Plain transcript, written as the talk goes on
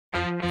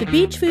The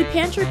Beach Food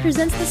Pantry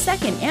presents the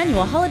second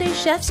annual Holiday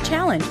Chefs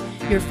Challenge.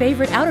 Your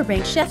favorite Outer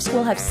Banks chefs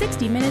will have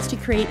 60 minutes to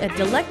create a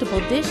delectable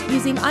dish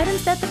using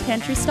items that the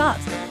pantry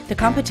stocks. The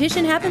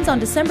competition happens on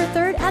December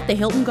 3rd at the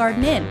Hilton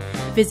Garden Inn.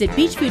 Visit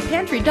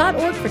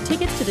beachfoodpantry.org for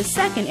tickets to the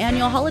second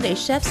annual Holiday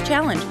Chefs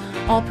Challenge.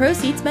 All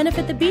proceeds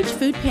benefit the Beach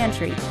Food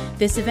Pantry.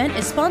 This event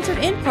is sponsored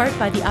in part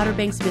by the Outer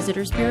Banks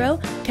Visitors Bureau,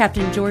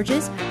 Captain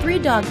George's, Three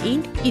Dog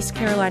Inc., East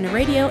Carolina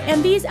Radio,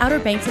 and these Outer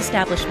Banks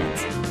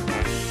establishments.